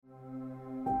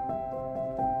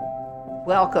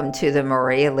Welcome to the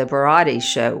Maria Liberati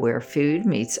Show, where food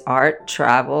meets art,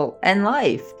 travel, and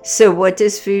life. So what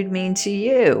does food mean to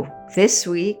you? This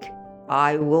week,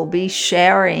 I will be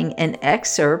sharing an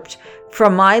excerpt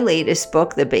from my latest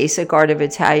book, The Basic Art of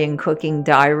Italian Cooking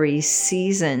Diary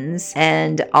Seasons,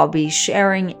 and I'll be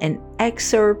sharing an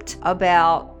excerpt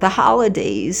about the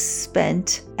holidays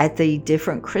spent at the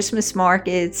different Christmas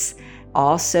markets,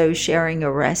 also sharing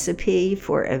a recipe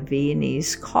for a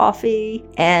Viennese coffee,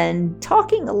 and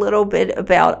talking a little bit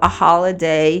about a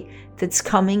holiday that's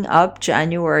coming up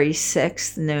January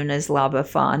 6th, known as La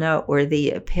Befana, or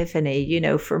the Epiphany. You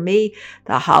know, for me,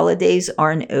 the holidays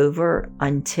aren't over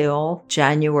until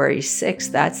January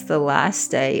 6th. That's the last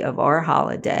day of our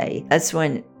holiday. That's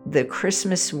when the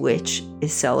Christmas witch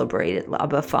is celebrated, La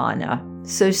Befana.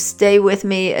 So stay with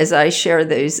me as I share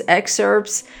those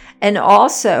excerpts. And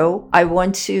also, I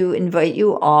want to invite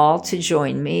you all to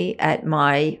join me at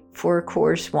my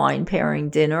 4-course wine pairing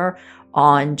dinner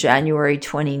on January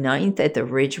 29th at the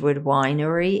Ridgewood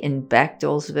Winery in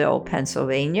Bechtelsville,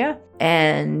 Pennsylvania.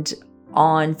 And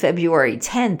on February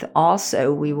 10th,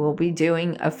 also, we will be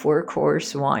doing a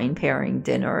 4-course wine pairing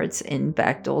dinner. It's in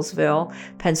Bechtelsville,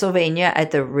 Pennsylvania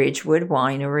at the Ridgewood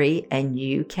Winery, and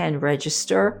you can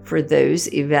register for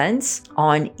those events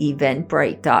on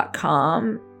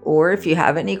eventbrite.com. Or if you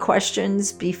have any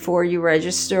questions before you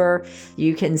register,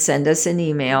 you can send us an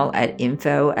email at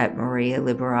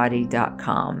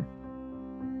info@marialiberati.com.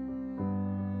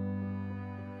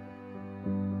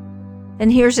 And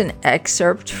here's an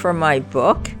excerpt from my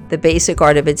book, The Basic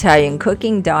Art of Italian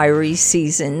Cooking Diary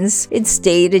Seasons. It's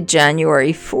dated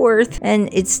January 4th, and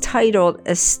it's titled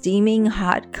A Steaming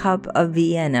Hot Cup of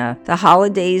Vienna. The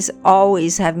holidays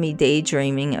always have me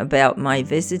daydreaming about my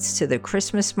visits to the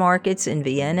Christmas markets in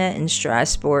Vienna and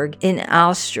Strasbourg in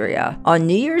Austria. On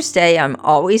New Year's Day, I'm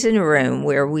always in Rome,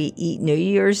 where we eat New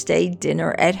Year's Day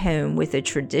dinner at home with a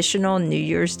traditional New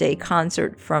Year's Day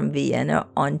concert from Vienna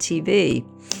on TV.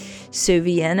 So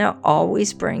Vienna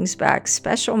always brings back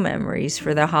special memories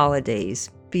for the holidays.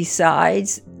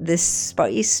 Besides the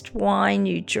spiced wine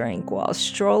you drink while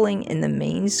strolling in the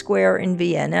main square in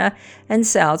Vienna and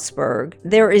Salzburg,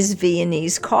 there is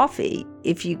Viennese coffee.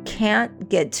 If you can't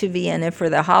get to Vienna for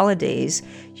the holidays,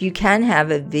 you can have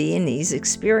a Viennese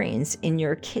experience in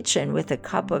your kitchen with a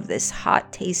cup of this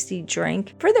hot, tasty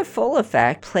drink. For the full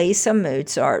effect, play some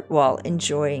Mozart while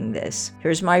enjoying this.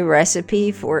 Here's my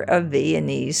recipe for a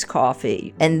Viennese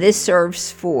coffee, and this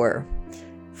serves 4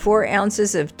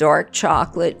 ounces of dark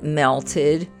chocolate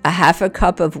melted, a half a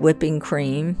cup of whipping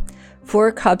cream,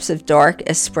 4 cups of dark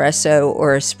espresso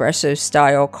or espresso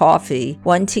style coffee,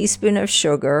 1 teaspoon of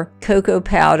sugar, cocoa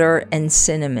powder, and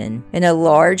cinnamon. In a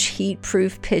large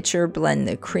heat-proof pitcher, blend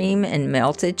the cream and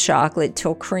melted chocolate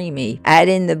till creamy. Add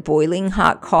in the boiling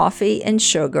hot coffee and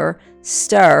sugar,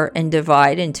 stir, and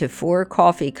divide into 4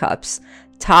 coffee cups.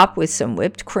 Top with some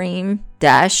whipped cream,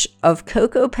 dash of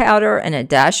cocoa powder, and a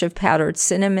dash of powdered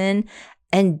cinnamon.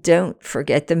 And don't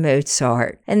forget the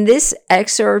Mozart. And this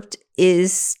excerpt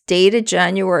is dated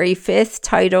January 5th,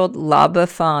 titled La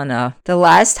Befana. The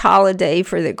last holiday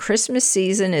for the Christmas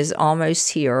season is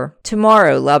almost here.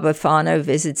 Tomorrow, La Befana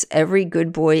visits every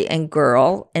good boy and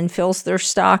girl and fills their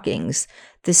stockings.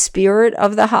 The spirit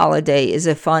of the holiday is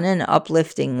a fun and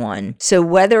uplifting one. So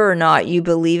whether or not you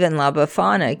believe in La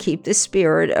Befana, keep the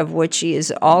spirit of what she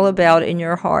is all about in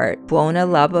your heart. Buona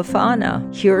La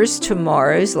Befana. Here's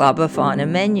tomorrow's La Befana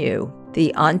menu.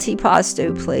 The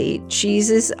antipasto plate,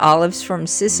 cheeses, olives from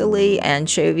Sicily,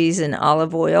 anchovies and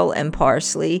olive oil and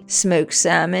parsley, smoked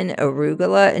salmon,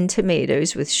 arugula, and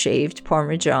tomatoes with shaved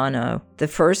Parmigiano. The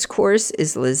first course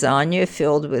is lasagna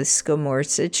filled with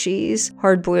scamorza cheese,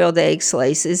 hard-boiled egg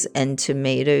slices, and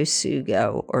tomato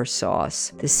sugo or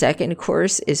sauce. The second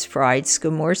course is fried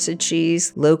scamorza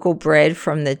cheese, local bread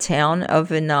from the town of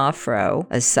Venafro,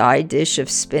 a side dish of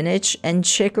spinach and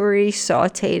chicory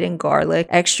sauteed in garlic,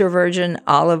 extra virgin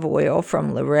olive oil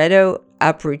from Loreto,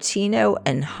 Abruzzo,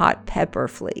 and hot pepper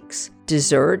flakes.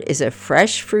 Dessert is a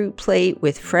fresh fruit plate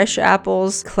with fresh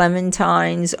apples,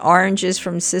 clementines, oranges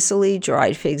from Sicily,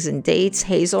 dried figs and dates,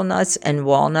 hazelnuts, and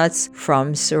walnuts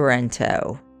from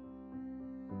Sorrento.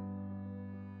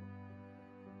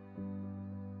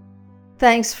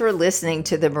 Thanks for listening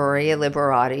to the Maria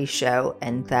Liberati Show,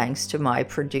 and thanks to my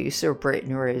producer,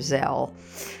 Britton Roselle.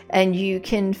 And you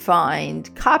can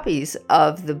find copies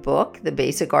of the book, The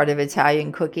Basic Art of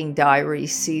Italian Cooking Diary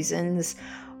Seasons,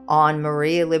 on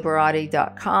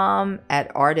marialiberati.com,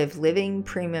 at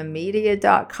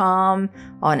artoflivingprimamedia.com,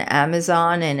 on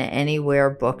Amazon, and anywhere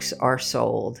books are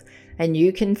sold. And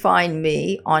you can find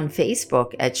me on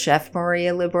Facebook at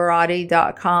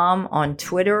chefmarialiberati.com, on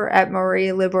Twitter at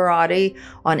Maria Liberati,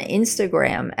 on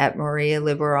Instagram at Maria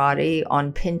Liberati,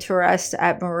 on Pinterest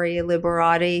at Maria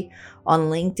Liberati, on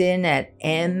LinkedIn at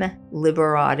M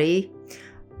Liberati,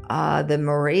 the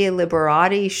Maria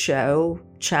Liberati Show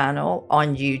channel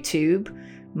on YouTube,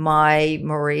 my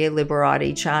Maria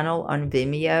Liberati channel on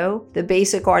Vimeo, the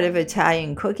Basic Art of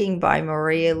Italian Cooking by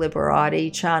Maria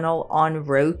Liberati channel on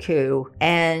Roku,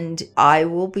 and I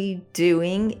will be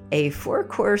doing a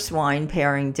 4-course wine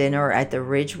pairing dinner at the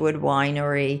Ridgewood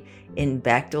Winery in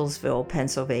Bechtelsville,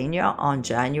 Pennsylvania on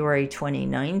January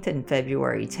 29th and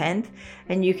February 10th,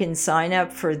 and you can sign up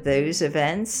for those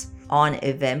events on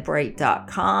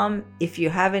eventbrite.com. If you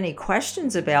have any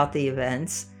questions about the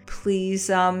events, please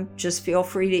just feel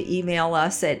free to email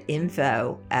us at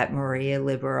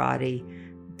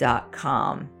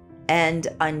info@marialiberati.com. And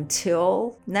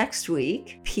until next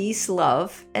week, peace,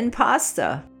 love, and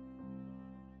pasta.